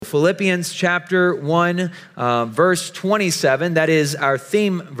Philippians chapter 1, verse 27, that is our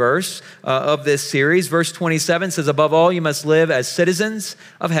theme verse of this series. Verse 27 says, above all, you must live as citizens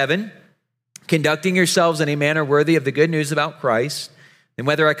of heaven, conducting yourselves in a manner worthy of the good news about Christ. And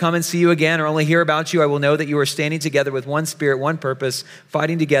whether I come and see you again or only hear about you, I will know that you are standing together with one spirit, one purpose,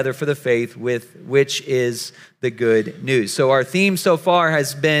 fighting together for the faith with which is the good news. So our theme so far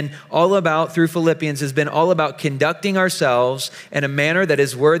has been all about, through Philippians, has been all about conducting ourselves in a manner that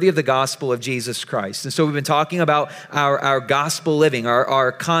is worthy of the gospel of Jesus Christ. And so we've been talking about our gospel living,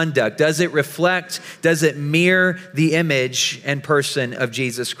 our conduct. Does it reflect, does it mirror the image and person of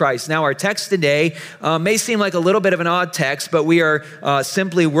Jesus Christ? Now our text today may seem like a little bit of an odd text, but we are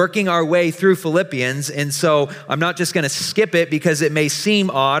simply working our way through Philippians. And so I'm not just going to skip it because it may seem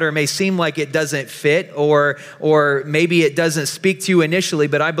odd or it may seem like it doesn't fit or maybe it doesn't speak to you initially,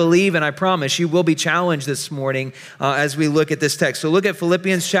 but I believe and I promise you will be challenged this morning as we look at this text. So look at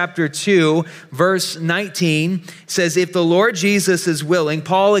Philippians chapter 2, verse 19. It says, if the Lord Jesus is willing,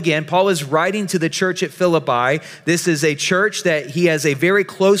 Paul is writing to the church at Philippi. This is a church that he has a very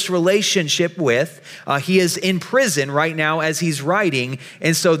close relationship with. He is in prison right now as he's writing.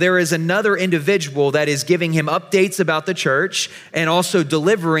 And so there is another individual that is giving him updates about the church and also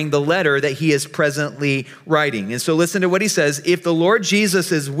delivering the letter that he is presently writing. And so listen to what he says. If the Lord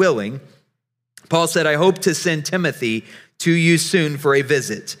Jesus is willing, Paul said, I hope to send Timothy to you soon for a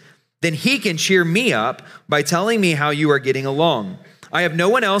visit. Then he can cheer me up by telling me how you are getting along. I have no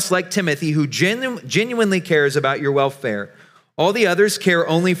one else like Timothy who genuinely cares about your welfare. All the others care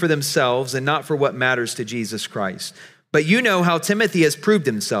only for themselves and not for what matters to Jesus Christ. But you know how Timothy has proved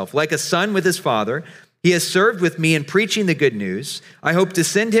himself, like a son with his father. He has served with me in preaching the good news. I hope to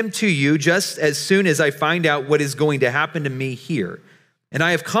send him to you just as soon as I find out what is going to happen to me here. And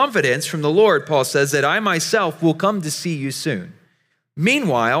I have confidence from the Lord, Paul says, that I myself will come to see you soon.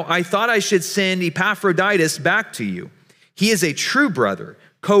 Meanwhile, I thought I should send Epaphroditus back to you. He is a true brother,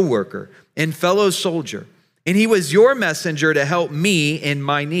 co-worker, and fellow soldier, and he was your messenger to help me in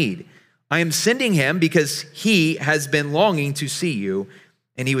my need. I am sending him because he has been longing to see you,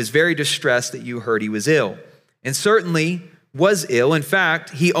 and he was very distressed that you heard he was ill, and certainly was ill. In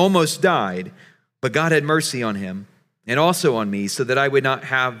fact, he almost died, but God had mercy on him and also on me so that I would not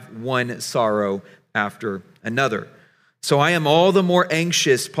have one sorrow after another. So I am all the more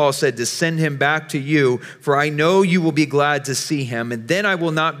anxious, Paul said, to send him back to you, for I know you will be glad to see him, and then I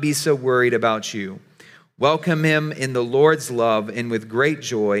will not be so worried about you. Welcome him in the Lord's love and with great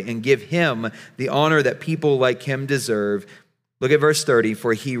joy, and give him the honor that people like him deserve. Look at verse 30.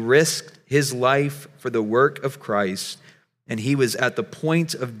 For he risked his life for the work of Christ, and he was at the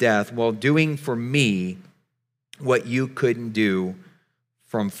point of death while doing for me what you couldn't do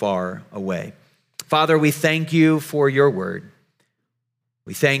from far away. Father, we thank you for your word.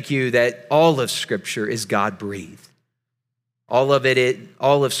 We thank you that all of Scripture is God-breathed. All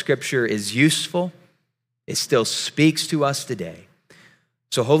of Scripture is useful. It still speaks to us today.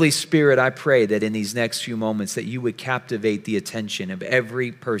 So Holy Spirit, I pray that in these next few moments that you would captivate the attention of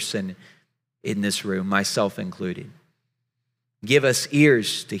every person in this room, myself included. Give us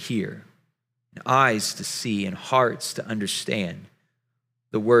ears to hear, and eyes to see, and hearts to understand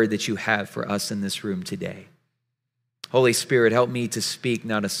the word that you have for us in this room today. Holy Spirit, help me to speak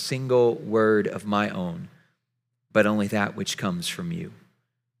not a single word of my own, but only that which comes from you.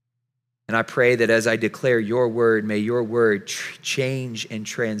 And I pray that as I declare your word, may your word change and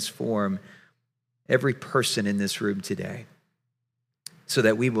transform every person in this room today so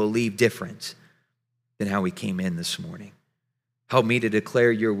that we will leave different than how we came in this morning. Help me to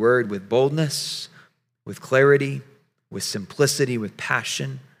declare your word with boldness, with clarity, with simplicity, with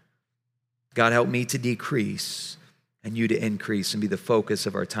passion. God, help me to decrease and you to increase and be the focus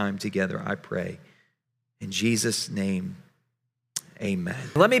of our time together, I pray. In Jesus' name, amen.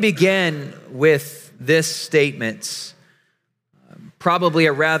 Let me begin with this statement. Probably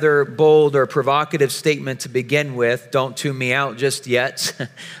a rather bold or provocative statement to begin with. Don't tune me out just yet.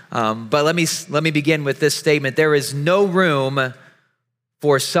 But let me begin with this statement. There is no room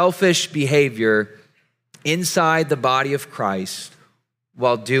for selfish behavior inside the body of Christ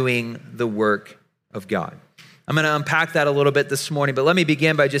while doing the work of God. I'm going to unpack that a little bit this morning, but let me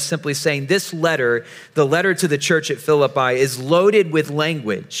begin by just simply saying this letter, the letter to the church at Philippi, is loaded with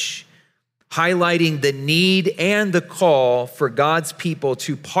language highlighting the need and the call for God's people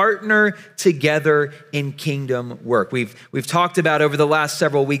to partner together in kingdom work. We've talked about over the last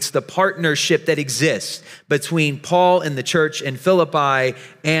several weeks the partnership that exists between Paul and the church in Philippi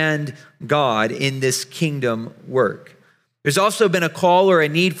and God in this kingdom work. There's also been a call or a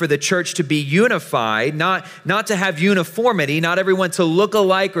need for the church to be unified, not to have uniformity, not everyone to look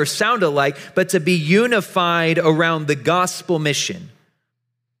alike or sound alike, but to be unified around the gospel mission.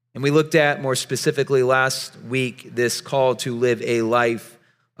 And we looked at more specifically last week this call to live a life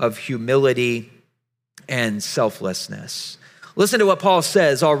of humility and selflessness. Listen to what Paul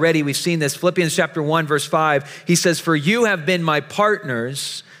says already. We've seen this. Philippians chapter 1, verse 5. He says, "For you have been my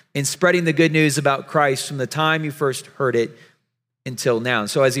partners in spreading the good news about Christ from the time you first heard it until now."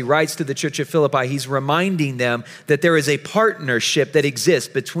 So as he writes to the church of Philippi, he's reminding them that there is a partnership that exists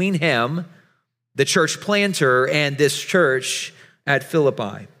between him, the church planter, and this church at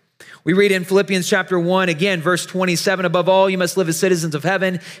Philippi. We read in Philippians chapter 1, again, verse 27, "Above all, you must live as citizens of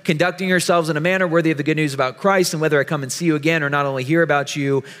heaven, conducting yourselves in a manner worthy of the good news about Christ, and whether I come and see you again or not only hear about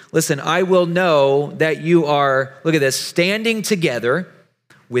you, listen, I will know that you are," look at this, "standing together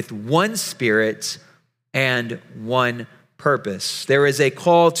with one spirit and one purpose." There is a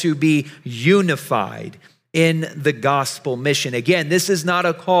call to be unified in the gospel mission. Again, this is not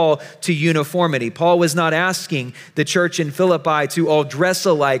a call to uniformity. Paul was not asking the church in Philippi to all dress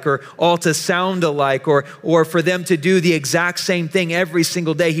alike or all to sound alike or for them to do the exact same thing every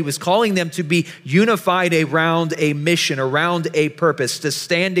single day. He was calling them to be unified around a mission, around a purpose, to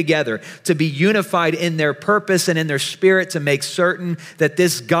stand together, to be unified in their purpose and in their spirit, to make certain that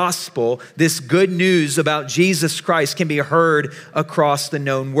this gospel, this good news about Jesus Christ can be heard across the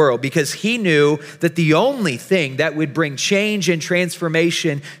known world, because he knew that the only thing that would bring change and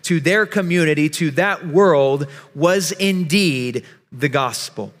transformation to their community, to that world, was indeed the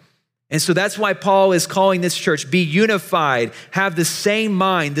gospel. And so that's why Paul is calling this church, be unified, have the same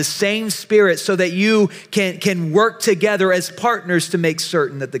mind, the same spirit, so that you can work together as partners to make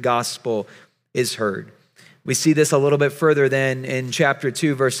certain that the gospel is heard. We see this a little bit further then in chapter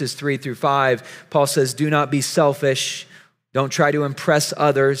 2, verses 3 through 5. Paul says, "Do not be selfish. Don't try to impress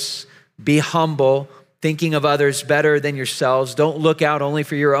others. Be humble, thinking of others better than yourselves. Don't look out only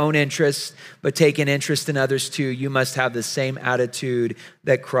for your own interests, but take an interest in others too. You must have the same attitude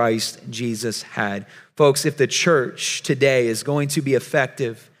that Christ Jesus had." Folks, if the church today is going to be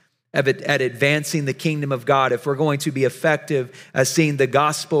effective at advancing the kingdom of God, if we're going to be effective at seeing the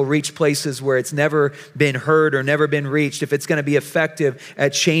gospel reach places where it's never been heard or never been reached, if it's going to be effective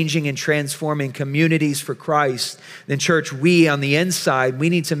at changing and transforming communities for Christ, then church, we on the inside, we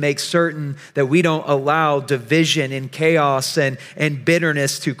need to make certain that we don't allow division and chaos and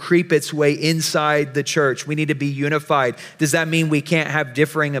bitterness to creep its way inside the church. We need to be unified. Does that mean we can't have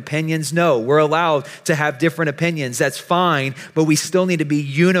differing opinions? No, we're allowed to have different opinions. That's fine, but we still need to be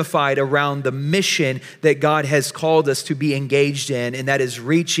unified around the mission that God has called us to be engaged in, and that is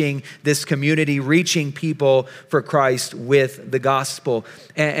reaching this community, reaching people for Christ with the gospel.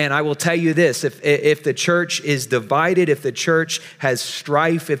 And I will tell you this, if the church is divided, if the church has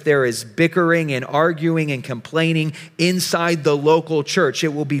strife, if there is bickering and arguing and complaining inside the local church,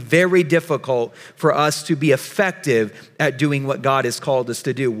 it will be very difficult for us to be effective at doing what God has called us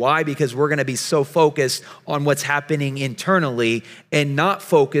to do. Why? Because we're going to be so focused on what's happening internally and not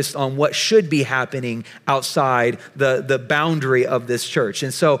focused on what should be happening outside the boundary of this church.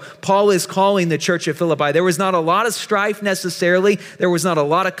 And so Paul is calling the church of Philippi. There was not a lot of strife necessarily. There was not a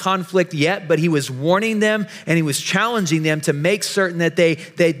lot of conflict yet, but he was warning them and he was challenging them to make certain that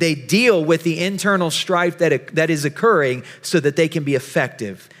they deal with the internal strife that is occurring so that they can be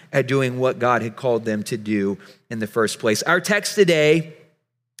effective at doing what God had called them to do in the first place. Our text today,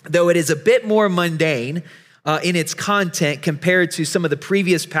 though it is a bit more mundane in its content compared to some of the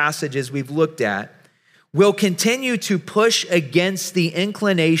previous passages we've looked at, will continue to push against the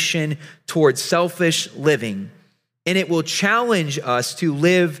inclination towards selfish living, and it will challenge us to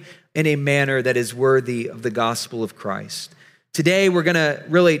live in a manner that is worthy of the gospel of Christ. Today, we're going to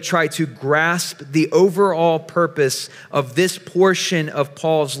really try to grasp the overall purpose of this portion of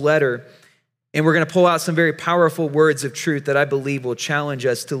Paul's letter, and we're going to pull out some very powerful words of truth that I believe will challenge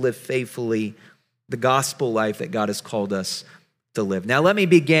us to live faithfully the gospel life that God has called us to live. Now, let me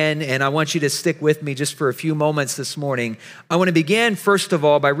begin, and I want you to stick with me just for a few moments this morning. I want to begin, first of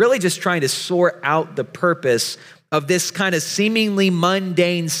all, by really just trying to sort out the purpose of this kind of seemingly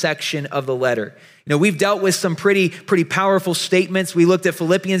mundane section of the letter. You know, we've dealt with some pretty powerful statements. We looked at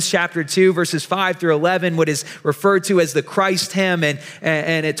Philippians chapter 2, verses 5 through 11, what is referred to as the Christ hymn. And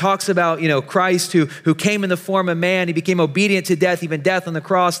it talks about, Christ who came in the form of man. He became obedient to death, even death on the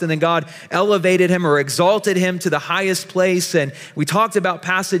cross. And then God elevated him or exalted him to the highest place. And we talked about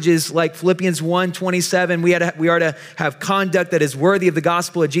passages like Philippians 1:27. We are to have conduct that is worthy of the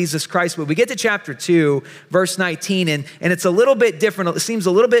gospel of Jesus Christ. But we get to chapter 2, verse 19, and it's a little bit different. It seems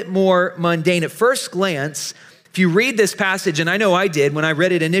a little bit more mundane. At first glance, If you read this passage, and I know I did when I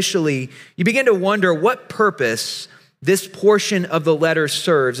read it initially, you begin to wonder what purpose this portion of the letter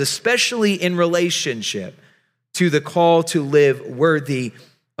serves, especially in relationship to the call to live worthy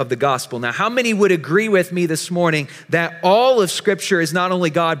of the gospel. Now, how many would agree with me this morning that all of Scripture is not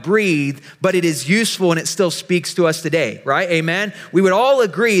only God-breathed, but it is useful and it still speaks to us today, right? Amen? We would all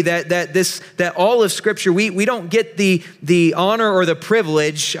agree that all of Scripture, we don't get the honor or the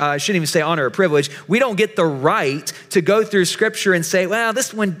privilege, I shouldn't even say honor or privilege, we don't get the right to go through Scripture and say, well,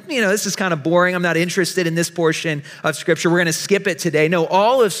 this one, this is kind of boring. I'm not interested in this portion of Scripture. We're going to skip it today. No,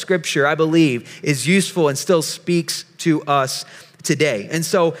 all of Scripture, I believe, is useful and still speaks to us today. And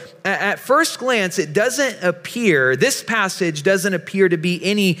so at first glance, this passage doesn't appear to be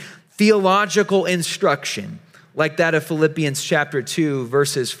any theological instruction like that of Philippians chapter 2,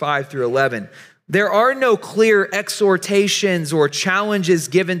 verses 5 through 11. There are no clear exhortations or challenges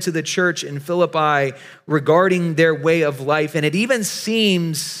given to the church in Philippi regarding their way of life. And it even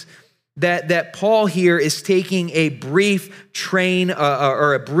seems that Paul here is taking a brief kind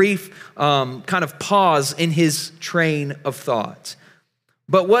of pause in his train of thought.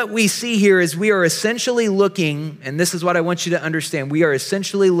 But what we see here is we are essentially looking, and this is what I want you to understand, we are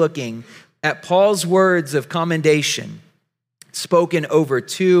essentially looking at Paul's words of commendation spoken over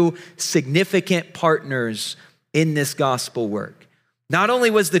two significant partners in this gospel work. Not only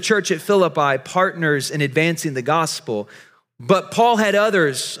was the church at Philippi partners in advancing the gospel, but Paul had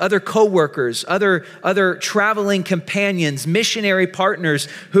other co-workers, other traveling companions, missionary partners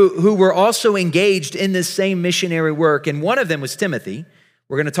who were also engaged in this same missionary work. And one of them was Timothy.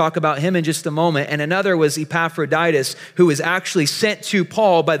 We're going to talk about him in just a moment. And another was Epaphroditus, who was actually sent to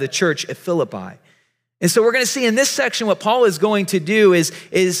Paul by the church at Philippi. And so we're going to see in this section what Paul is going to do is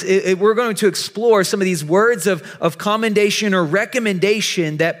we're going to explore some of these words of commendation or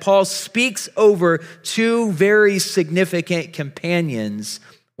recommendation that Paul speaks over two very significant companions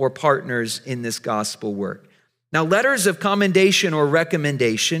or partners in this gospel work. Now, letters of commendation or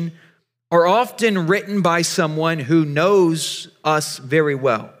recommendation are often written by someone who knows us very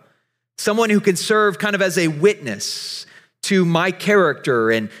well, someone who can serve kind of as a witness to my character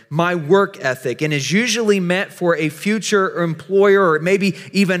and my work ethic, and is usually meant for a future employer or maybe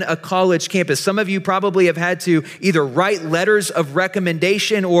even a college campus. Some of you probably have had to either write letters of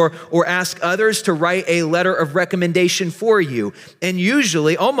recommendation or ask others to write a letter of recommendation for you. And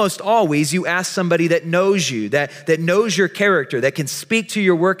usually, almost always, you ask somebody that knows you, that knows your character, that can speak to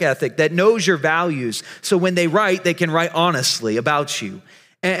your work ethic, that knows your values. So when they write, they can write honestly about you.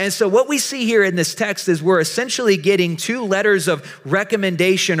 And so what we see here in this text is we're essentially getting two letters of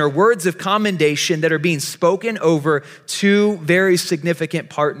recommendation or words of commendation that are being spoken over two very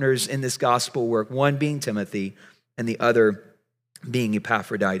significant partners in this gospel work, one being Timothy and the other being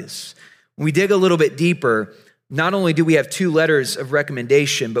Epaphroditus. When we dig a little bit deeper, not only do we have two letters of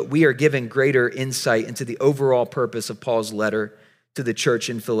recommendation, but we are given greater insight into the overall purpose of Paul's letter to the church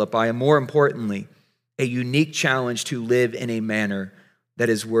in Philippi, and more importantly, a unique challenge to live in a manner that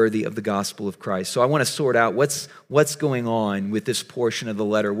is worthy of the gospel of Christ. So I want to sort out what's going on with this portion of the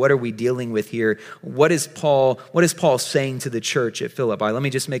letter. What are we dealing with here? What is Paul saying to the church at Philippi? Let me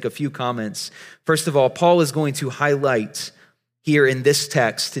just make a few comments. First of all, Paul is going to highlight here in this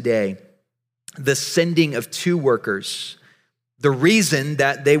text today the sending of two workers, the reason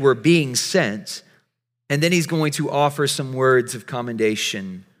that they were being sent, and then he's going to offer some words of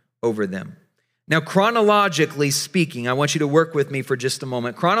commendation over them. Now, chronologically speaking, I want you to work with me for just a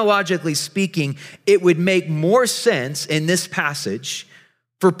moment. Chronologically speaking, it would make more sense in this passage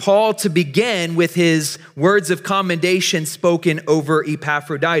for Paul to begin with his words of commendation spoken over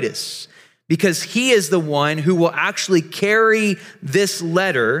Epaphroditus, because he is the one who will actually carry this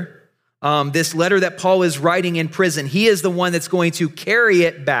letter that Paul is writing in prison. He is the one that's going to carry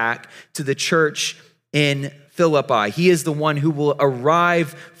it back to the church in Philippi. He is the one who will arrive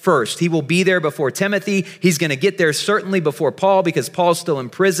first. He will be there before Timothy. He's going to get there certainly before Paul because Paul's still in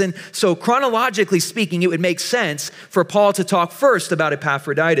prison. So chronologically speaking, it would make sense for Paul to talk first about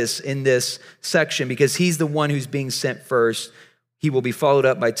Epaphroditus in this section because he's the one who's being sent first. He will be followed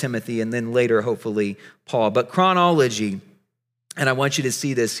up by Timothy and then later, hopefully, Paul. But chronology, and I want you to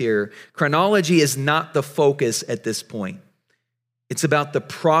see this here, chronology is not the focus at this point. It's about the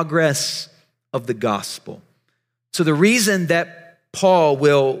progress of the gospel. So the reason that Paul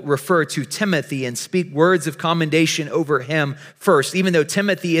will refer to Timothy and speak words of commendation over him first, even though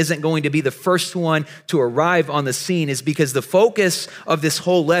Timothy isn't going to be the first one to arrive on the scene, is because the focus of this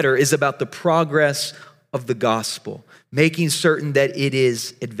whole letter is about the progress of the gospel, making certain that it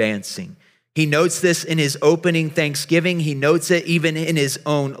is advancing. He notes this in his opening thanksgiving. He notes it even in his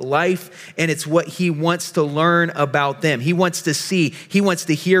own life, and it's what he wants to learn about them. He wants to see, he wants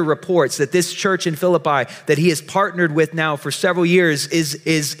to hear reports that this church in Philippi that he has partnered with now for several years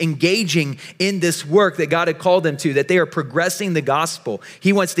is engaging in this work that God had called them to, that they are progressing the gospel.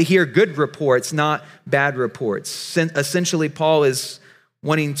 He wants to hear good reports, not bad reports. Essentially, Paul is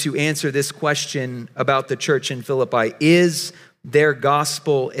wanting to answer this question about the church in Philippi. Is their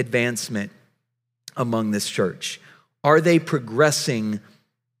gospel advancement among this church? Are they progressing,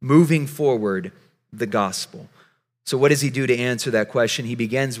 moving forward the gospel? So what does he do to answer that question? He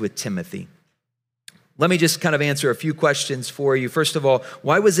begins with Timothy. Let me just kind of answer a few questions for you. First of all,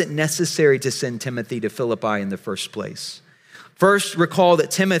 why was it necessary to send Timothy to Philippi in the first place? First, recall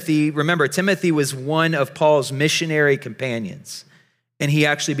that Timothy was one of Paul's missionary companions, and he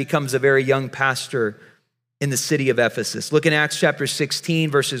actually becomes a very young pastor in the city of Ephesus. Look in Acts chapter 16,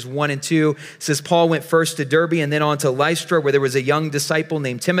 verses 1 and 2. It says, Paul went first to Derbe and then on to Lystra, where there was a young disciple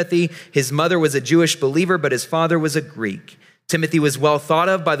named Timothy. His mother was a Jewish believer, but his father was a Greek. Timothy was well thought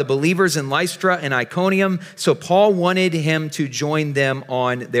of by the believers in Lystra and Iconium, so Paul wanted him to join them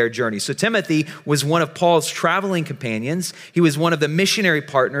on their journey. So Timothy was one of Paul's traveling companions. He was one of the missionary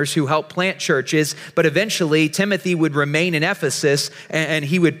partners who helped plant churches, but eventually Timothy would remain in Ephesus and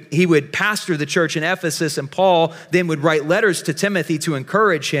he would pastor the church in Ephesus, and Paul then would write letters to Timothy to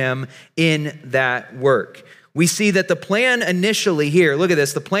encourage him in that work. We see that the plan initially here, look at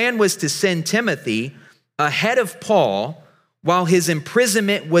this, the plan was to send Timothy ahead of Paul while his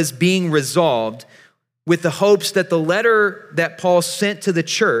imprisonment was being resolved, with the hopes that the letter that Paul sent to the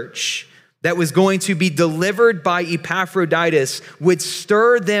church that was going to be delivered by Epaphroditus would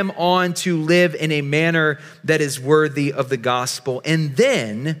stir them on to live in a manner that is worthy of the gospel. And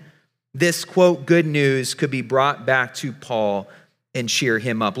then this, quote, good news could be brought back to Paul and cheer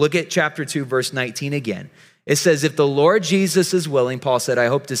him up. Look at chapter 2, verse 19 again. It says, if the Lord Jesus is willing, Paul said, I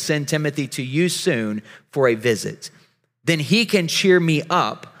hope to send Timothy to you soon for a visit. Then he can cheer me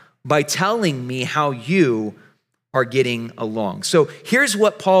up by telling me how you are getting along. So here's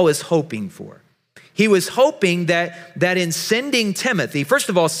what Paul is hoping for. He was hoping that in sending Timothy, first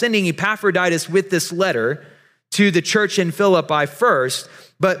of all, sending Epaphroditus with this letter to the church in Philippi first,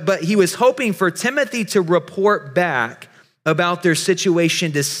 but he was hoping for Timothy to report back about their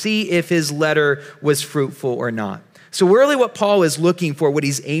situation to see if his letter was fruitful or not. So really what Paul is looking for, what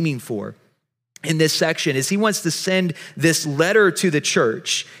he's aiming for in this section, is he wants to send this letter to the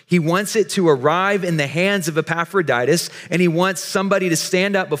church. He wants it to arrive in the hands of Epaphroditus, and he wants somebody to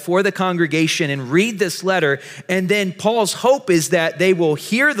stand up before the congregation and read this letter. And then Paul's hope is that they will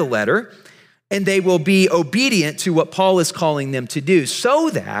hear the letter and they will be obedient to what Paul is calling them to do, so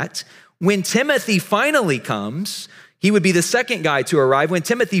that when Timothy finally comes, he would be the second guy to arrive. When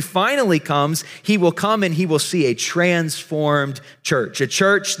Timothy finally comes, he will come and he will see a transformed church, a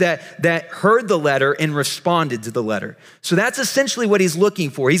church that heard the letter and responded to the letter. So that's essentially what he's looking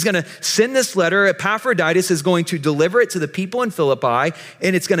for. He's going to send this letter. Epaphroditus is going to deliver it to the people in Philippi,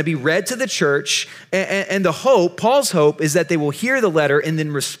 and it's going to be read to the church. And the hope, Paul's hope, is that they will hear the letter and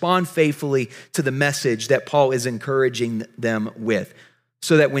then respond faithfully to the message that Paul is encouraging them with.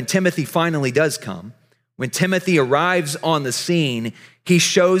 So that when Timothy finally does come, when Timothy arrives on the scene, he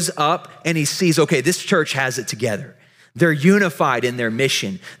shows up and he sees, okay, this church has it together. They're unified in their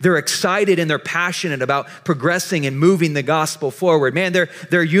mission. They're excited and they're passionate about progressing and moving the gospel forward. Man,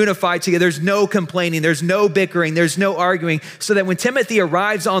 they're unified together. There's no complaining. There's no bickering. There's no arguing. So that when Timothy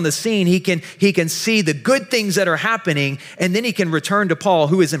arrives on the scene, he can see the good things that are happening, and then he can return to Paul,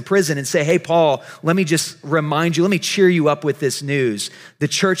 who is in prison, and say, hey, Paul, let me just remind you, let me cheer you up with this news. The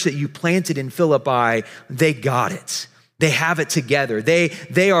church that you planted in Philippi, they got it. They have it together.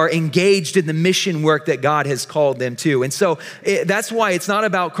 They are engaged in the mission work that God has called them to. And so that's why it's not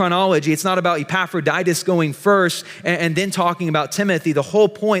about chronology. It's not about Epaphroditus going first and then talking about Timothy. The whole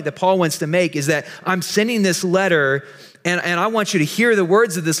point that Paul wants to make is that I'm sending this letter, and I want you to hear the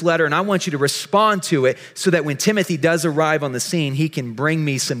words of this letter, and I want you to respond to it so that when Timothy does arrive on the scene, he can bring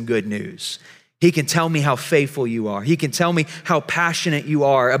me some good news. He can tell me how faithful you are. He can tell me how passionate you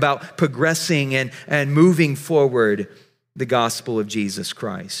are about progressing and moving forward the gospel of Jesus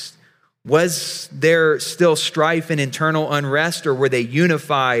Christ. Was there still strife and internal unrest, or were they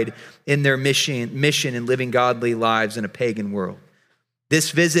unified in their mission and living godly lives in a pagan world?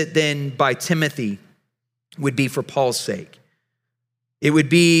 This visit then by Timothy would be for Paul's sake. It would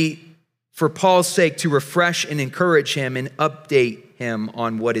be for Paul's sake to refresh and encourage him and update him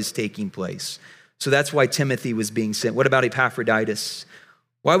on what is taking place. So that's why Timothy was being sent. What about Epaphroditus?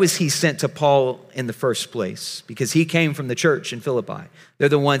 Why was he sent to Paul in the first place? Because he came from the church in Philippi. They're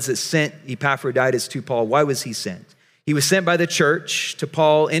the ones that sent Epaphroditus to Paul. Why was he sent? He was sent by the church to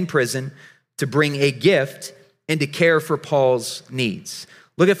Paul in prison to bring a gift and to care for Paul's needs.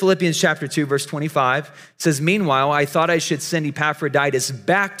 Look at Philippians chapter 2, verse 25. It says, "Meanwhile, I thought I should send Epaphroditus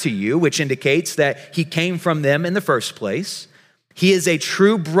back to you," which indicates that he came from them in the first place. "He is a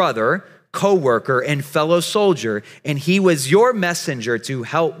true brother, co-worker, and fellow soldier, and he was your messenger to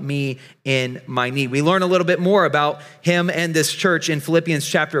help me in my need." We learn a little bit more about him and this church in Philippians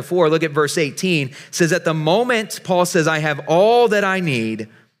chapter 4. Look at verse 18. It says, "At the moment," Paul says, "I have all that I need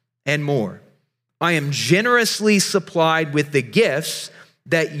and more. I am generously supplied with the gifts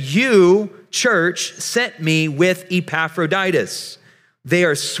that you, church, sent me with Epaphroditus. They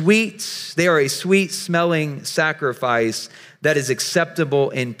are sweet. They are a sweet-smelling sacrifice that is acceptable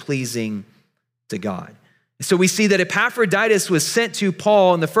and pleasing to God." So we see that Epaphroditus was sent to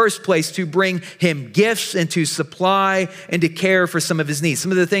Paul in the first place to bring him gifts and to supply and to care for some of his needs.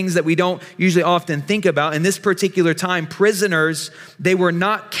 Some of the things that we don't usually often think about. In this particular time, prisoners, they were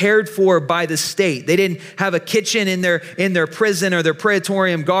not cared for by the state. They didn't have a kitchen in their prison or their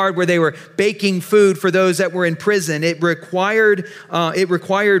praetorium guard where they were baking food for those that were in prison. It required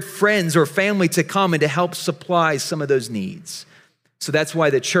friends or family to come and to help supply some of those needs. So that's why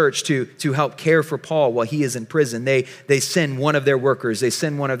the church, to help care for Paul while he is in prison, they send one of their workers, they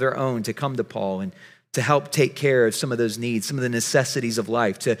send one of their own to come to Paul and to help take care of some of those needs, some of the necessities of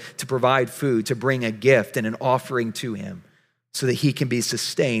life, to provide food, to bring a gift and an offering to him so that he can be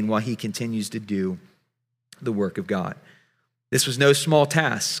sustained while he continues to do the work of God. This was no small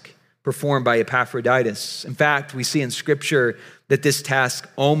task performed by Epaphroditus. In fact, we see in Scripture that this task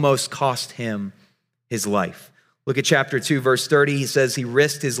almost cost him his life. Look at chapter 2, verse 30. He says, "He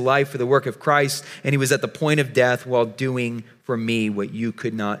risked his life for the work of Christ, and he was at the point of death while doing for me what you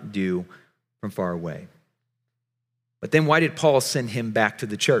could not do from far away." But then why did Paul send him back to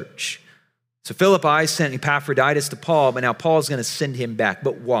the church? So Philippi sent Epaphroditus to Paul, but now Paul's going to send him back.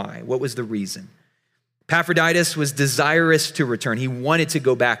 But why? What was the reason? Epaphroditus was desirous to return. He wanted to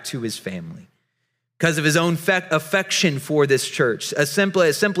go back to his family because of his own affection for this church.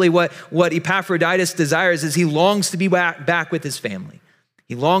 Simply what Epaphroditus desires is he longs to be back with his family.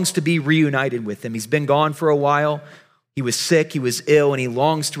 He longs to be reunited with them. He's been gone for a while. He was sick, he was ill, and he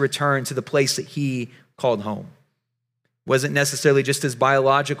longs to return to the place that he called home. It wasn't necessarily just his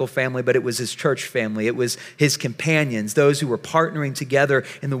biological family, but it was his church family. It was his companions, those who were partnering together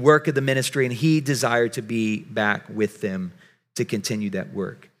in the work of the ministry, and he desired to be back with them to continue that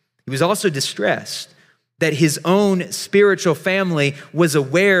work. He was also distressed that his own spiritual family was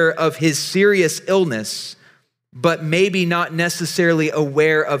aware of his serious illness, but maybe not necessarily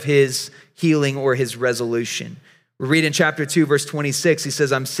aware of his healing or his resolution. We read in chapter 2, verse 26, he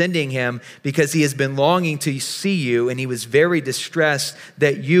says, "I'm sending him because he has been longing to see you, and he was very distressed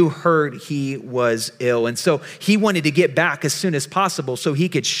that you heard he was ill." And so he wanted to get back as soon as possible so he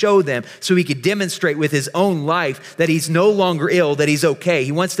could show them, so he could demonstrate with his own life that he's no longer ill, that he's okay.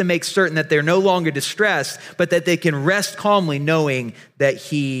 He wants to make certain that they're no longer distressed, but that they can rest calmly knowing that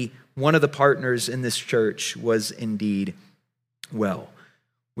he, one of the partners in this church, was indeed well.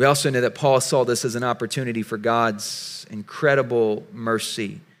 We also know that Paul saw this as an opportunity for God's incredible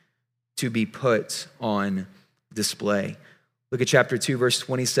mercy to be put on display. Look at chapter 2, verse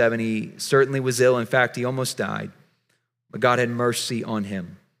 27. He certainly was ill. In fact, he almost died. But God had mercy on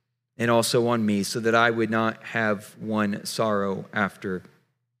him and also on me so that I would not have one sorrow after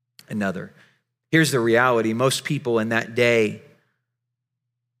another. Here's the reality. Most people in that day,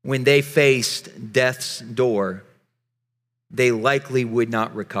 when they faced death's door, they likely would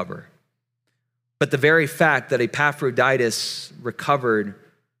not recover. But the very fact that Epaphroditus recovered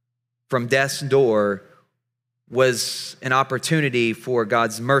from death's door was an opportunity for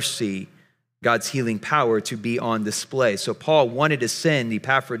God's mercy, God's healing power to be on display. So Paul wanted to send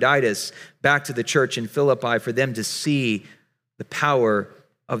Epaphroditus back to the church in Philippi for them to see the power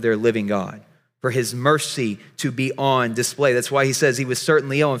of their living God, for his mercy to be on display. That's why he says he was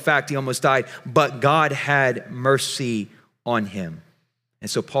certainly ill. In fact, he almost died, but God had mercy on him. And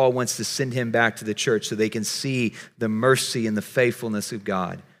so Paul wants to send him back to the church so they can see the mercy and the faithfulness of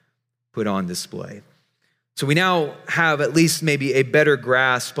God put on display. So we now have at least maybe a better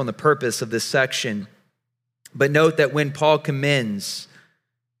grasp on the purpose of this section. But note that when Paul commends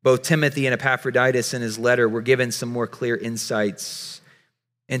both Timothy and Epaphroditus in his letter, we're given some more clear insights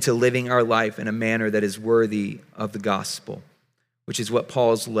into living our life in a manner that is worthy of the gospel, which is what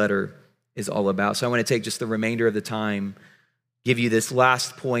Paul's letter is all about. So I want to take just the remainder of the time give you this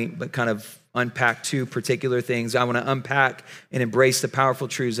last point, but kind of unpack two particular things. I want to unpack and embrace the powerful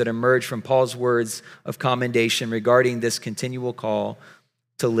truths that emerge from Paul's words of commendation regarding this continual call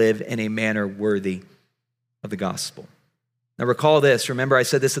to live in a manner worthy of the gospel. Now recall this. Remember, I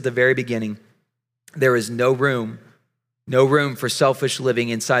said this at the very beginning. There is no room for selfish living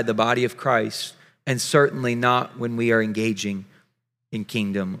inside the body of Christ, and certainly not when we are engaging in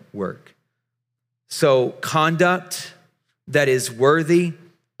kingdom work. So conduct that is worthy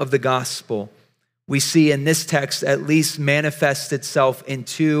of the gospel, we see in this text at least manifest itself in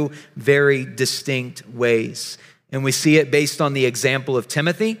two very distinct ways. And we see it based on the example of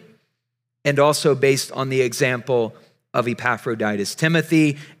Timothy and also based on the example of Epaphroditus.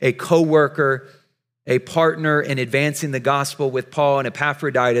 Timothy, a co-worker, a partner in advancing the gospel with Paul, and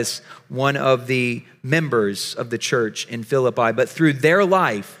Epaphroditus, one of the members of the church in Philippi. But through their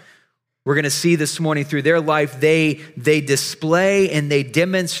life, we're going to see this morning, through their life, they display and they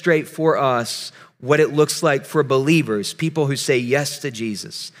demonstrate for us what it looks like for believers, people who say yes to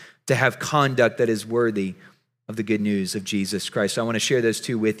Jesus, to have conduct that is worthy of the good news of Jesus Christ. So I want to share those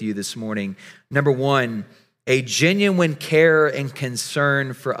two with you this morning. Number one, a genuine care and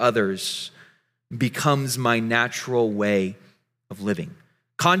concern for others becomes my natural way of living.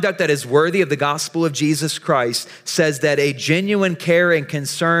 Conduct that is worthy of the gospel of Jesus Christ says that a genuine care and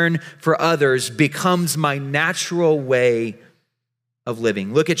concern for others becomes my natural way of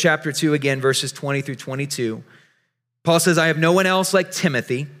living. Look at chapter 2 again, verses 20 through 22. Paul says, I have no one else like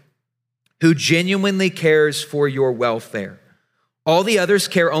Timothy who genuinely cares for your welfare. All the others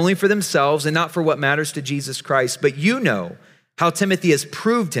care only for themselves and not for what matters to Jesus Christ. But you know how Timothy has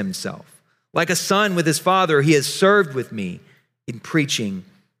proved himself. Like a son with his father, he has served with me in preaching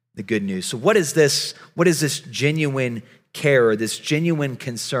the good news. So what is this genuine care, or this genuine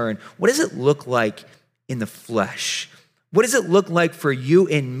concern? What does it look like in the flesh? What does it look like for you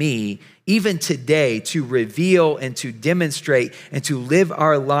and me, even today, to reveal and to demonstrate and to live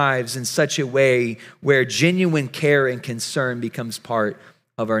our lives in such a way where genuine care and concern becomes part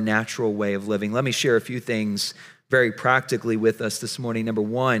of our natural way of living? Let me share a few things very practically with us this morning. Number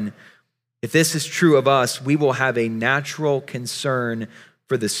one, if this is true of us, we will have a natural concern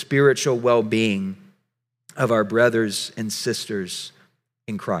for the spiritual well-being of our brothers and sisters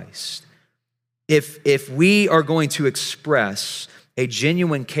in Christ. If we are going to express a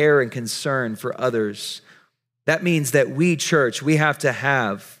genuine care and concern for others, that means that we, church, we have to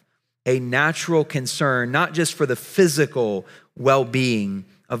have a natural concern, not just for the physical well-being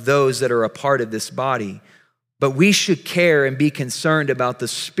of those that are a part of this body, but we should care and be concerned about the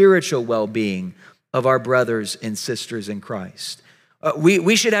spiritual well-being of our brothers and sisters in Christ.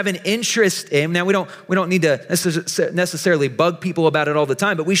 We should have an interest in, now we don't need to necessarily bug people about it all the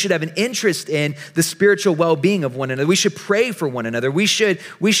time, but we should have an interest in the spiritual well-being of one another. We should pray for one another. We should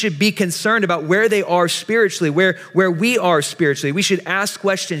be concerned about where they are spiritually, where we are spiritually. We should ask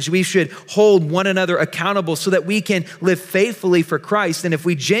questions. We should hold one another accountable so that we can live faithfully for Christ. And if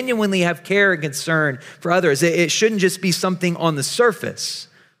we genuinely have care and concern for others, it shouldn't just be something on the surface.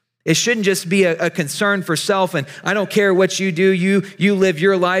 It shouldn't just be a concern for self and I don't care what you do, you live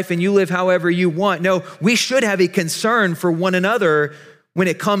your life and you live however you want. No, we should have a concern for one another when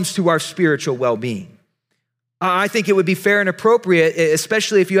it comes to our spiritual well-being. I think it would be fair and appropriate,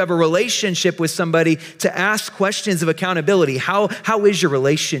 especially if you have a relationship with somebody, to ask questions of accountability. How is your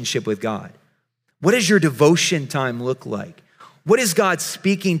relationship with God? What does your devotion time look like? What is God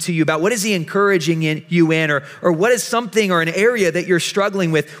speaking to you about? What is he encouraging you in? Or what is something or an area that you're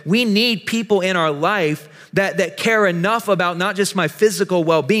struggling with? We need people in our life that care enough about not just my physical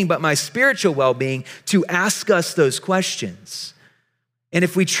well-being, but my spiritual well-being to ask us those questions. And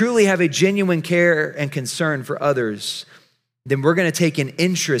if we truly have a genuine care and concern for others, then we're going to take an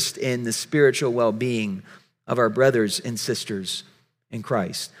interest in the spiritual well-being of our brothers and sisters in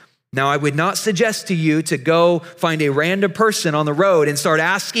Christ. Now, I would not suggest to you to go find a random person on the road and start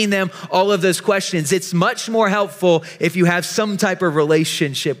asking them all of those questions. It's much more helpful if you have some type of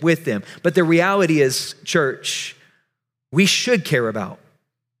relationship with them. But the reality is, church, we should care about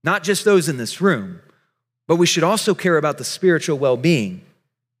not just those in this room, but we should also care about the spiritual well-being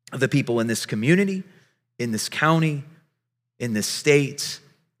of the people in this community, in this county, in this state,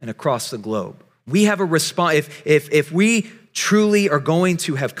 and across the globe. We have a response. If we truly are going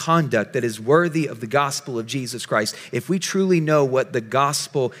to have conduct that is worthy of the gospel of Jesus Christ, if we truly know what the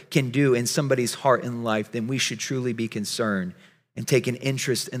gospel can do in somebody's heart and life, then we should truly be concerned and take an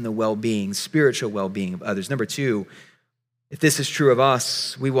interest in the well-being, spiritual well-being of others. Number two, if this is true of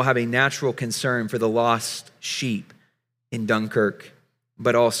us, we will have a natural concern for the lost sheep in Dunkirk,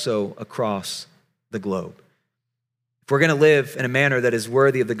 but also across the globe. If we're going to live in a manner that is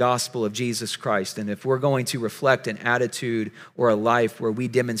worthy of the gospel of Jesus Christ, and if we're going to reflect an attitude or a life where we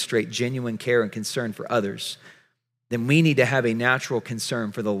demonstrate genuine care and concern for others, then we need to have a natural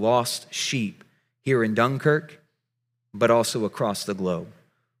concern for the lost sheep here in Dunkirk, but also across the globe.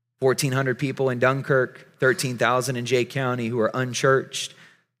 1,400 people in Dunkirk, 13,000 in Jay County who are unchurched,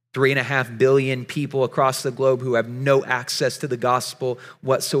 3.5 billion people across the globe who have no access to the gospel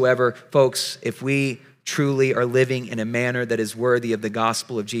whatsoever. Folks, if we truly are living in a manner that is worthy of the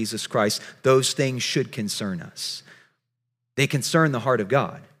gospel of Jesus Christ, those things should concern us. They concern the heart of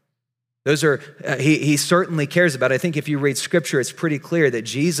God. Those are, he certainly cares about it. I think if you read scripture, it's pretty clear that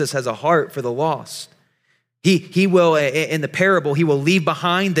Jesus has a heart for the lost. He will, in the parable, he will leave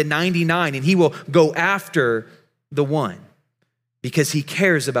behind the 99 and he will go after the one because he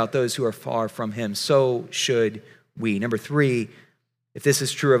cares about those who are far from him. So should we. Number 3, if this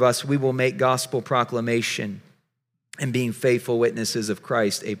is true of us, we will make gospel proclamation and being faithful witnesses of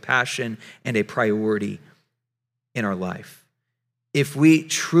Christ a passion and a priority in our life. If we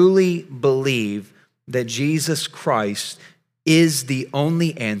truly believe that Jesus Christ is the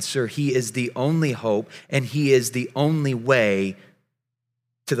only answer, he is the only hope, and he is the only way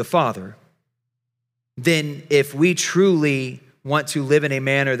to the Father, then if we truly want to live in a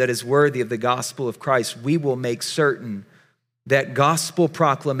manner that is worthy of the gospel of Christ, we will make certain that gospel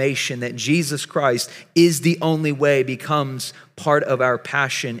proclamation that Jesus Christ is the only way becomes part of our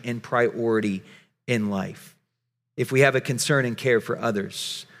passion and priority in life. If we have a concern and care for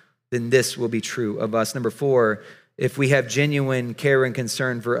others, then this will be true of us. Number 4, if we have genuine care and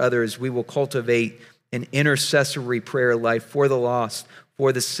concern for others, we will cultivate an intercessory prayer life for the lost,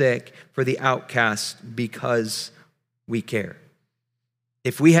 for the sick, for the outcast, because we care.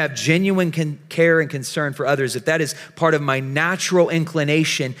 If we have genuine care and concern for others, if that is part of my natural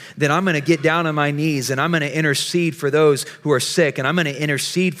inclination, then I'm going to get down on my knees and I'm going to intercede for those who are sick, and I'm going to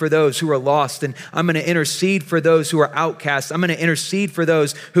intercede for those who are lost, and I'm going to intercede for those who are outcasts. I'm going to intercede for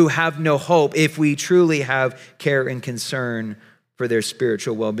those who have no hope if we truly have care and concern for their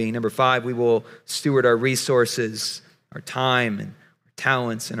spiritual well-being. Number 5, we will steward our resources, our time and our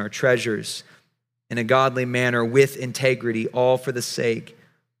talents and our treasures in a godly manner with integrity, all for the sake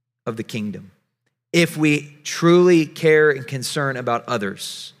of the kingdom. If we truly care and concern about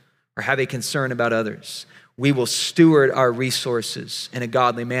others, or have a concern about others, we will steward our resources in a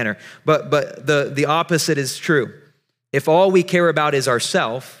godly manner. But the opposite is true. If all we care about is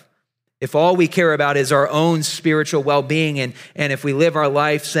ourself, if all we care about is our own spiritual well-being, and if we live our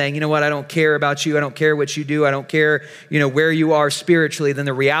life saying, you know what, I don't care about you, I don't care what you do, I don't care, where you are spiritually, then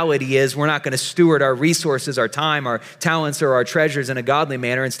the reality is we're not going to steward our resources, our time, our talents, or our treasures in a godly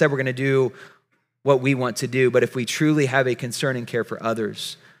manner. Instead, we're going to do what we want to do. But if we truly have a concern and care for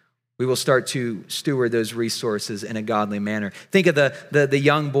others, we will start to steward those resources in a godly manner. Think of the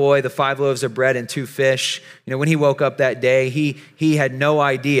young boy, the 5 loaves of bread and 2 fish. When he woke up that day, he had no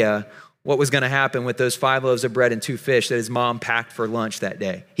idea what was going to happen with those 5 loaves of bread and 2 fish that his mom packed for lunch that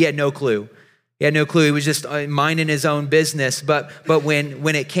day. He had no clue. He had no clue. He was just minding his own business. But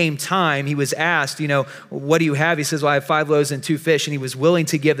when it came time, he was asked, what do you have? He says, well, I have 5 loaves and 2 fish. And he was willing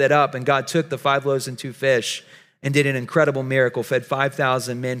to give that up. And God took the 5 loaves and 2 fish and did an incredible miracle, fed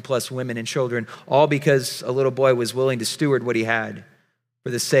 5,000 men plus women and children, all because a little boy was willing to steward what he had for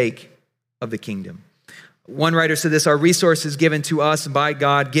the sake of the kingdom. One writer said this: our resources given to us by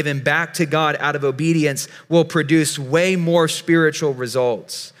God, given back to God out of obedience, will produce way more spiritual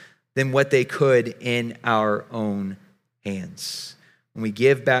results than what they could in our own hands. When we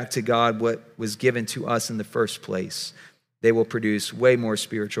give back to God what was given to us in the first place, they will produce way more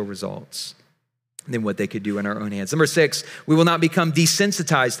spiritual results than what they could do in our own hands. Number 6, we will not become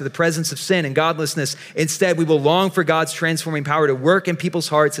desensitized to the presence of sin and godlessness. Instead, we will long for God's transforming power to work in people's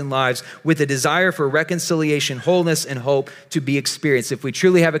hearts and lives with a desire for reconciliation, wholeness, and hope to be experienced. If we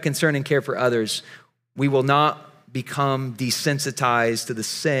truly have a concern and care for others, we will not become desensitized to the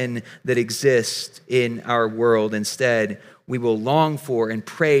sin that exists in our world. Instead, we will long for and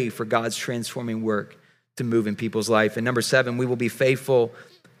pray for God's transforming work to move in people's life. And number 7, we will be faithful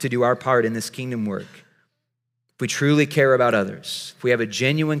to do our part in this kingdom work. If we truly care about others, if we have a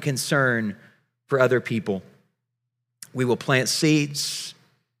genuine concern for other people, we will plant seeds,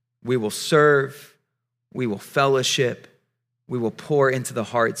 we will serve, we will fellowship, we will pour into the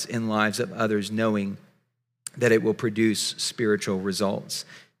hearts and lives of others, knowing that it will produce spiritual results.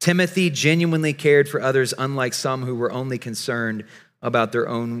 Timothy genuinely cared for others, unlike some who were only concerned about their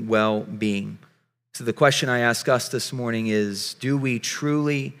own well-being. So the question I ask us this morning is, do we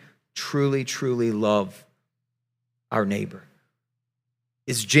truly, truly, truly love our neighbor?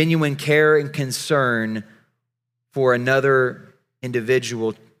 Is genuine care and concern for another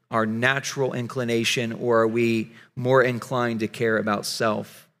individual, our natural inclination, or are we more inclined to care about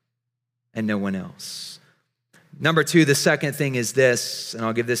self and no one else? Number two, the second thing is this, and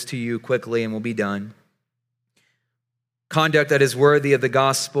I'll give this to you quickly and we'll be done. Conduct that is worthy of the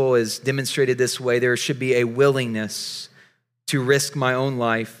gospel is demonstrated this way. There should be a willingness to risk my own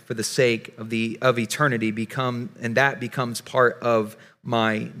life for the sake of eternity, and that becomes part of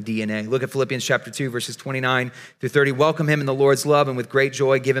my DNA. Look at Philippians chapter 2, verses 29 through 30. Welcome him in the Lord's love, and with great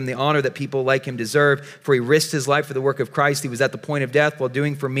joy give him the honor that people like him deserve. For he risked his life for the work of Christ. He was at the point of death while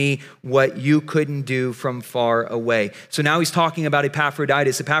doing for me what you couldn't do from far away. So now he's talking about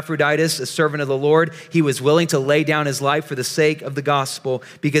Epaphroditus. Epaphroditus, a servant of the Lord, he was willing to lay down his life for the sake of the gospel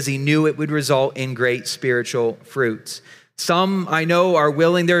because he knew it would result in great spiritual fruits. Some I know are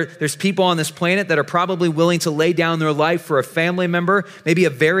willing, there's people on this planet that are probably willing to lay down their life for a family member, maybe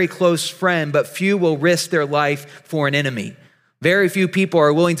a very close friend, but few will risk their life for an enemy. Very few people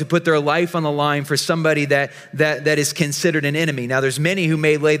are willing to put their life on the line for somebody that is considered an enemy. Now, there's many who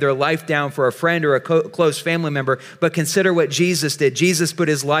may lay their life down for a friend or a close family member, but consider what Jesus did. Jesus put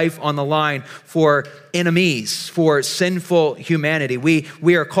his life on the line for enemies, for sinful humanity.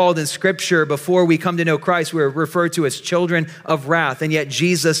 We are called in Scripture, before we come to know Christ, we are referred to as children of wrath, and yet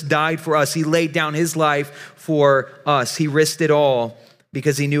Jesus died for us. He laid down his life for us. He risked it all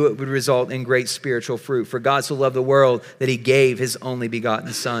because he knew it would result in great spiritual fruit. For God so loved the world that he gave his only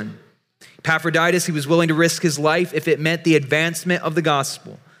begotten Son. Epaphroditus, he was willing to risk his life if it meant the advancement of the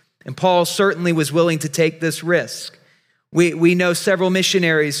gospel. And Paul certainly was willing to take this risk. We know several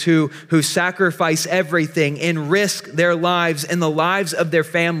missionaries who sacrifice everything and risk their lives and the lives of their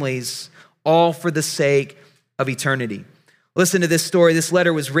families, all for the sake of eternity. Listen to this story. This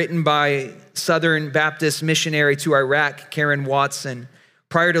letter was written by Southern Baptist missionary to Iraq, Karen Watson.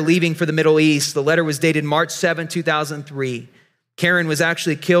 Prior to leaving for the Middle East, the letter was dated March 7, 2003. Karen was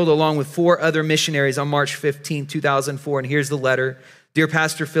actually killed along with 4 other missionaries on March 15, 2004. And here's the letter. Dear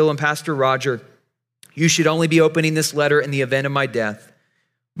Pastor Phil and Pastor Roger, you should only be opening this letter in the event of my death.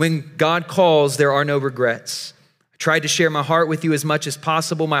 When God calls, there are no regrets. I tried to share my heart with you as much as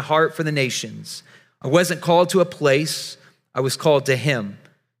possible, my heart for the nations. I wasn't called to a place, I was called to him.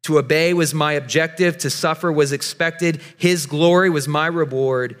 To obey was my objective, to suffer was expected. His glory was my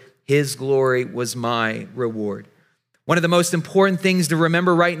reward. His glory was my reward. One of the most important things to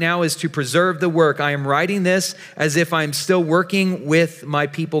remember right now is to preserve the work. I am writing this as if I'm still working with my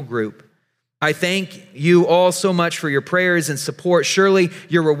people group. I thank you all so much for your prayers and support. Surely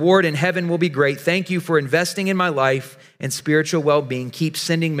your reward in heaven will be great. Thank you for investing in my life and spiritual well-being. Keep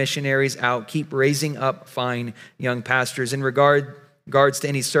sending missionaries out. Keep raising up fine young pastors. In regards to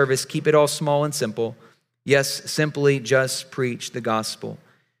any service, keep it all small and simple. Yes, simply just preach the gospel.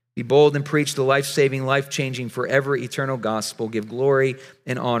 Be bold and preach the life-saving, life-changing, forever eternal gospel. Give glory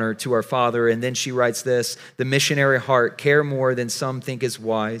and honor to our Father. And then she writes this, the missionary heart, care more than some think is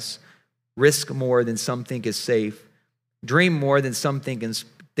wise. Risk more than some think is safe. Dream more than some think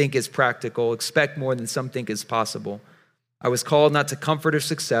is practical. Expect more than some think is possible. I was called not to comfort or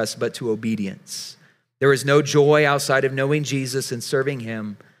success, but to obedience. There is no joy outside of knowing Jesus and serving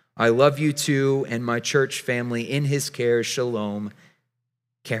him. I love you too and my church family in his care. Shalom,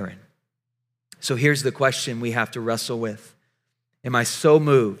 Karen. So here's the question we have to wrestle with. Am I so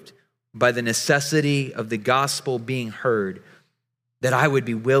moved by the necessity of the gospel being heard that I would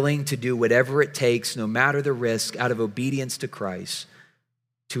be willing to do whatever it takes, no matter the risk, out of obedience to Christ,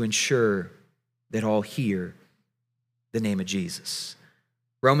 to ensure that all hear the name of Jesus?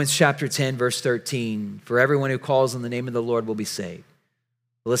 Romans chapter 10, verse 13, for everyone who calls on the name of the Lord will be saved.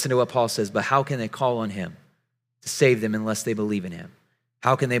 Listen to what Paul says, but how can they call on him to save them unless they believe in him?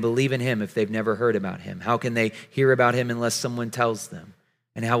 How can they believe in him if they've never heard about him? How can they hear about him unless someone tells them?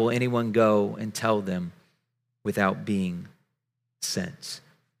 And how will anyone go and tell them without being sent?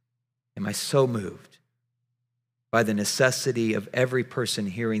 Am I so moved by the necessity of every person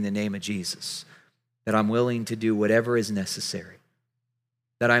hearing the name of Jesus that I'm willing to do whatever is necessary,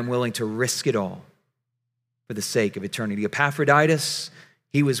 that I'm willing to risk it all for the sake of eternity? Epaphroditus,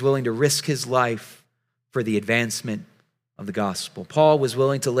 he was willing to risk his life for the advancement of the gospel. Paul was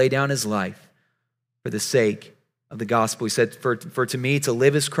willing to lay down his life for the sake of the gospel. He said, for to me to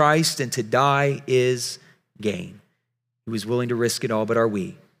live is Christ and to die is gain. He was willing to risk it all, but are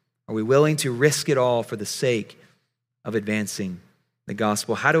we? Are we willing to risk it all for the sake of advancing the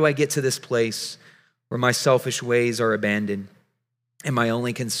gospel? How do I get to this place where my selfish ways are abandoned and my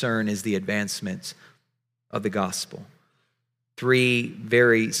only concern is the advancement of the gospel? 3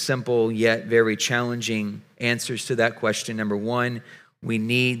 very simple yet very challenging answers to that question. Number 1, We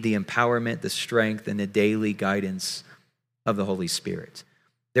need the empowerment, the strength, and the daily guidance of the Holy Spirit.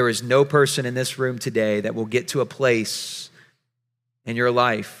 There is no person in this room today that will get to a place in your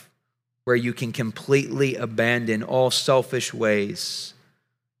life where you can completely abandon all selfish ways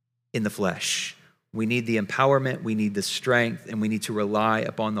in the flesh. We need the empowerment, we need the strength, and we need to rely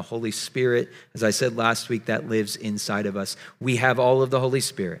upon the Holy Spirit. As I said last week, that lives inside of us. We have all of the Holy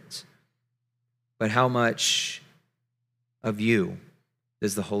Spirit. But how much of you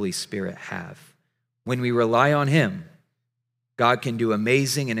does the Holy Spirit have? When we rely on him, God can do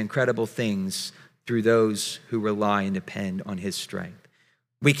amazing and incredible things through those who rely and depend on his strength.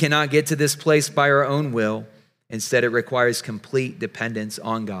 We cannot get to this place by our own will. Instead, it requires complete dependence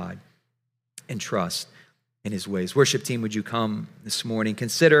on God and trust in his ways. Worship team, would you come this morning?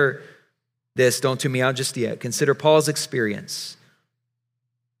 Consider this. Don't tune me out just yet. Consider Paul's experience.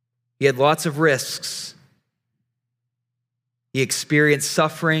 He had lots of risks. He experienced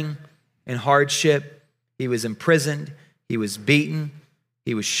suffering and hardship. He was imprisoned. He was beaten.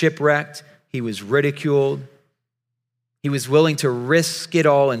 He was shipwrecked. He was ridiculed. He was willing to risk it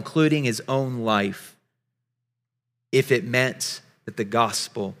all, including his own life, if it meant that the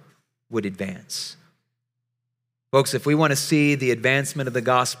gospel would advance. Folks, if we want to see the advancement of the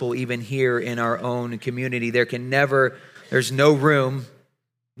gospel even here in our own community, there's no room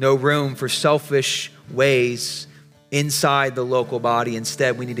for selfish ways inside the local body.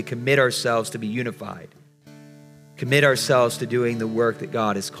 Instead, we need to commit ourselves to be unified. Commit ourselves to doing the work that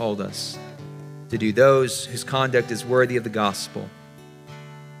God has called us to do. Those whose conduct is worthy of the gospel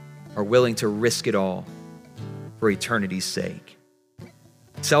are willing to risk it all for eternity's sake.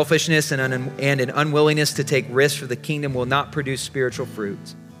 Selfishness and an unwillingness to take risks for the kingdom will not produce spiritual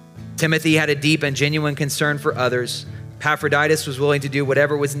fruit. Timothy had a deep and genuine concern for others. Epaphroditus was willing to do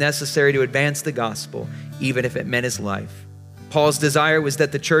whatever was necessary to advance the gospel, even if it meant his life. Paul's desire was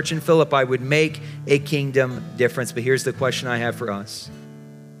that the church in Philippi would make a kingdom difference. But here's the question I have for us.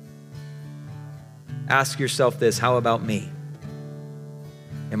 Ask yourself this: how about me?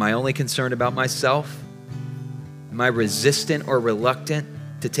 Am I only concerned about myself? Am I resistant or reluctant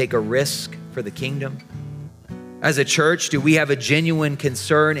to take a risk for the kingdom? As a church, do we have a genuine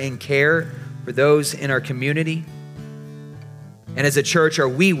concern and care for those in our community? And as a church, are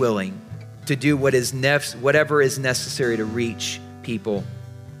we willing to do whatever is necessary to reach people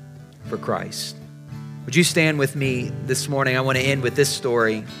for Christ? Would you stand with me this morning? I want to end with this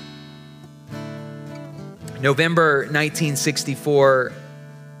story. November 1964,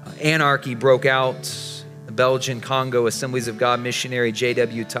 anarchy broke out. The Belgian Congo Assemblies of God missionary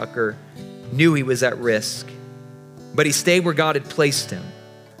J.W. Tucker knew he was at risk, but he stayed where God had placed him.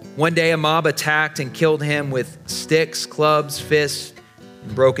 One day, a mob attacked and killed him with sticks, clubs, fists,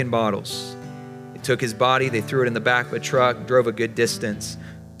 and broken bottles. They took his body, they threw it in the back of a truck, drove a good distance,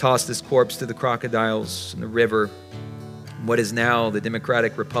 tossed his corpse to the crocodiles in the river, in what is now the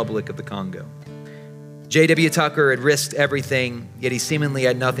Democratic Republic of the Congo. J.W. Tucker had risked everything, yet he seemingly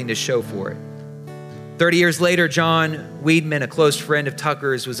had nothing to show for it. 30 years later, John Weidman, a close friend of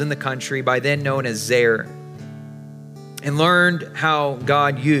Tucker's, was in the country, by then known as Zaire, and learned how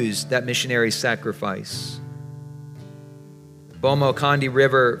God used that missionary sacrifice. The Bomo Kandi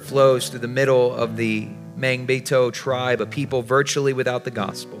River flows through the middle of the Mangbetu tribe, a people virtually without the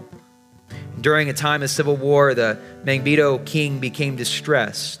gospel. During a time of civil war, the Mangbetu king became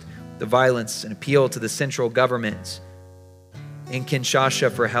distressed, the violence, and appealed to the central government in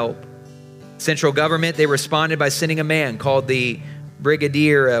Kinshasa for help. Central government, they responded by sending a man called the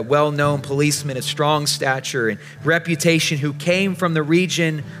Brigadier, a well-known policeman of strong stature and reputation who came from the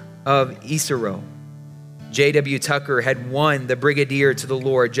region of Isaro. J.W. Tucker had won the Brigadier to the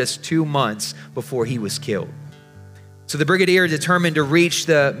Lord just 2 months before he was killed. So the Brigadier determined to reach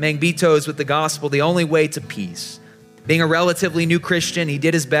the Mangbetus with the gospel the only way to peace. Being a relatively new Christian, he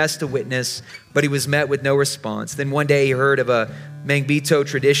did his best to witness, but he was met with no response. Then one day he heard of a Mangbetu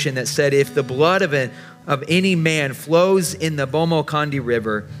tradition that said, if the blood of any man flows in the Bomo Kandi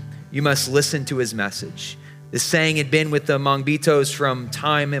River, you must listen to his message. This saying had been with the Mangbetus from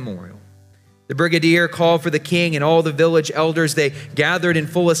time immemorial. The Brigadier called for the king and all the village elders. They gathered in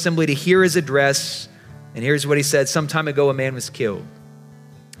full assembly to hear his address. And here's what he said: some time ago, a man was killed.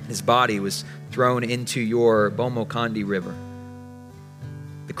 His body was thrown into your Bomo Kandi River.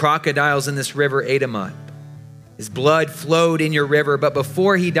 The crocodiles in this river ate him up. His blood flowed in your river, but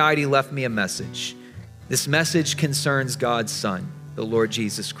before he died, he left me a message. This message concerns God's Son, the Lord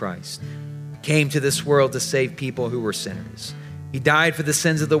Jesus Christ. He came to this world to save people who were sinners. He died for the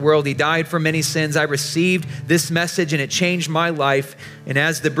sins of the world. He died for many sins. I received this message and it changed my life. And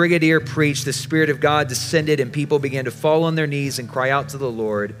as the brigadier preached, the Spirit of God descended and people began to fall on their knees and cry out to the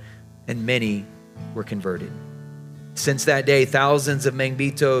Lord, and many were converted. Since that day, thousands of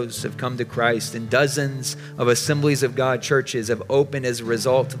Mangbitos have come to Christ, and dozens of Assemblies of God churches have opened as a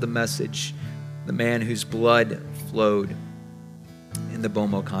result of the message, the man whose blood flowed in the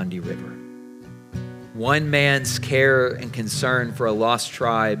Bomokandi River. One man's care and concern for a lost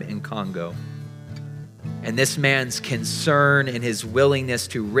tribe in Congo, and this man's concern and his willingness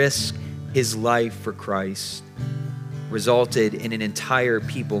to risk his life for Christ resulted in an entire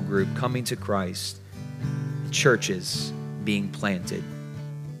people group coming to Christ, churches being planted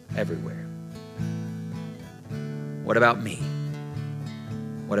everywhere. What about me?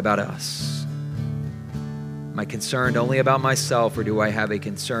 What about us? Am I concerned only about myself, or do I have a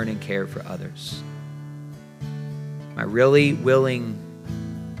concern and care for others? Am I really willing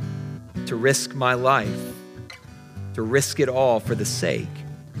to risk my life, to risk it all for the sake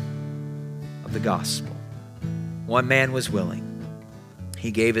of the gospel? One man was willing.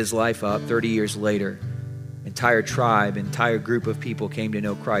 He gave his life up. 30 years later, entire tribe, entire group of people came to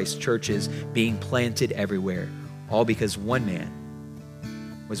know Christ, churches being planted everywhere, all because one man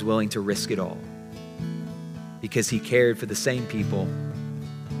was willing to risk it all because he cared for the same people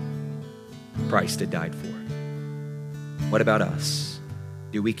Christ had died for. What about us?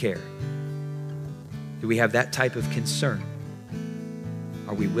 Do we care? Do we have that type of concern?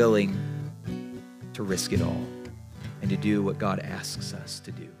 Are we willing to risk it all and to do what God asks us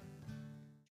to do?